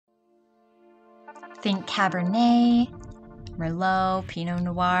Think Cabernet, Merlot, Pinot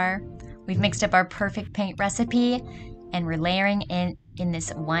Noir. We've mixed up our perfect paint recipe, and we're layering in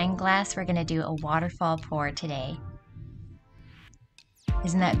this wine glass. We're gonna do a waterfall pour today.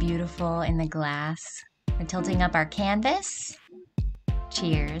 Isn't that beautiful in the glass? We're tilting up our canvas.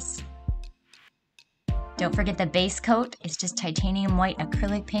 Cheers. Don't forget the base coat. It's just titanium white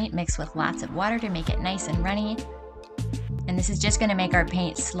acrylic paint mixed with lots of water to make it nice and runny. And this is just gonna make our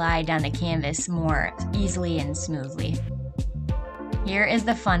paint slide down the canvas more easily and smoothly. Here is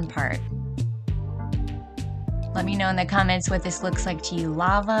the fun part. Let me know in the comments what this looks like to you.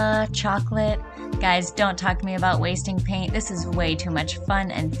 Lava, chocolate. Guys, don't talk to me about wasting paint. This is way too much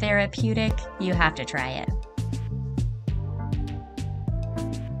fun and therapeutic. You have to try it.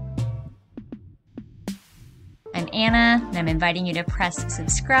 I'm Anna, and I'm inviting you to press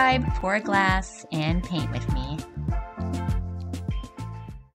subscribe, pour a glass, and paint with me.